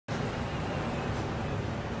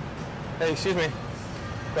Hey, excuse me.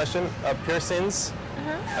 Question. Piercings.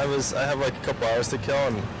 I have like a couple hours to kill,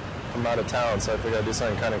 and I'm out of town, so I figured I'd do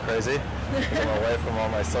something kind of crazy. I'm away from all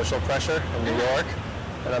my social pressure in New York,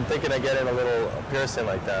 and I'm thinking of getting a little piercing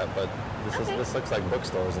like that. But this looks like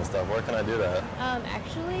bookstores and stuff. Where can I do that?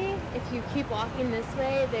 Actually, if you keep walking this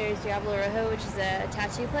way, there's Diablo Rojo, which is a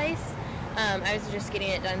tattoo place. I was just getting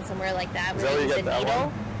it done somewhere like that. Is that where you get that needle.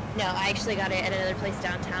 one? No, I actually got it at another place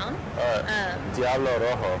downtown. Diablo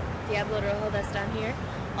Rojo. Diablo Rojo, that's down here.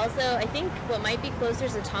 Also, I think what might be closer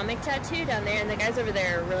is Atomic Tattoo down there, and the guys over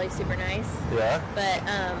there are really super nice. Yeah? But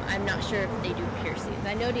I'm not sure if they do piercings.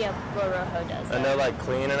 I know Diablo Rojo does. And they're like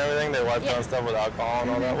clean and everything? They wipe down stuff with alcohol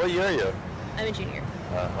and all that? What year are you? I'm a junior.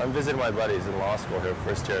 I'm visiting my buddies in law school here,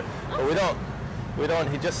 first year. But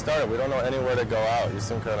he just started. We don't know anywhere to go out. He's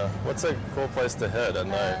some kind of, what's a cool place to hit at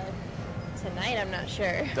night? Tonight, I'm not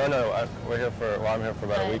sure. Don't know. I'm here for about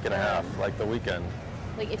a week and a half, like the weekend.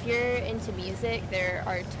 Like, if you're into music, there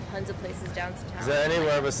are tons of places downtown. Is there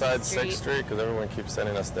anywhere besides 6th Street? Because everyone keeps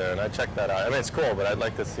sending us there, and I checked that out. I mean, it's cool, but I'd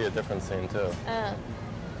like to see a different scene, too. I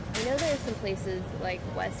know there's some places like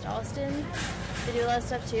West Austin that do a lot of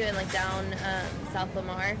stuff, too, and like down South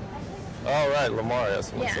Lamar. Oh, right, Lamar,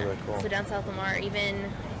 yes. Yeah, really cool. So down South Lamar, even,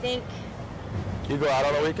 I think... You go out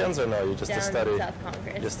on the weekends, or no? You just down to study? South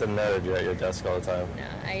Congress. Just a nerd, you're at your desk all the time? No,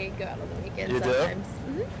 I go out on the weekends you sometimes.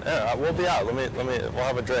 Do? Yeah, we'll be out. We'll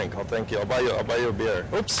have a drink. I'll thank you. I'll buy you a beer.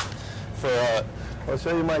 Oops. I'll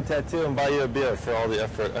show you my tattoo and buy you a beer for all the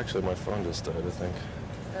effort. Actually, my phone just died, I think.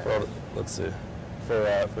 Well, let's see.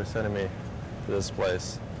 For sending me to this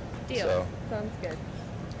place. Deal. So, sounds good.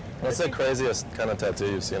 What's the craziest kind of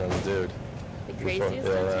tattoo you've seen on a dude? The craziest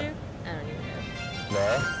tattoo? I don't even know.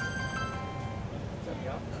 No?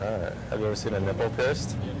 Alright. Have you ever seen a nipple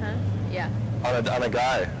pierced? Yeah. On a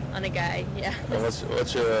guy? On a guy, yeah. And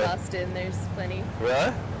what's your... Austin, there's plenty.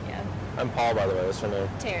 Really? Yeah. I'm Paul, by the way. What's your name?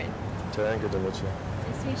 Taryn. Taryn, good to meet you.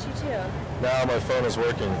 Nice to meet you too. Now my phone is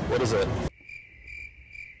working. What is it?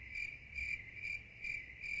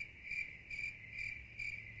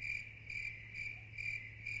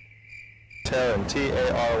 Taryn,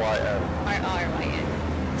 T-A-R-Y-N. R-R-Y-N.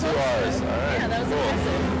 2 R's, all right. Yeah, that was cool.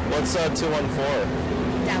 impressive. What's 214?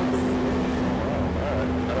 Dallas. Oh, all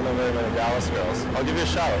right. I don't know very many Dallas girls. I'll give you a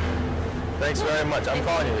shout. Thanks very much. I'm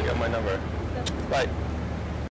calling you. You got my number. Bye.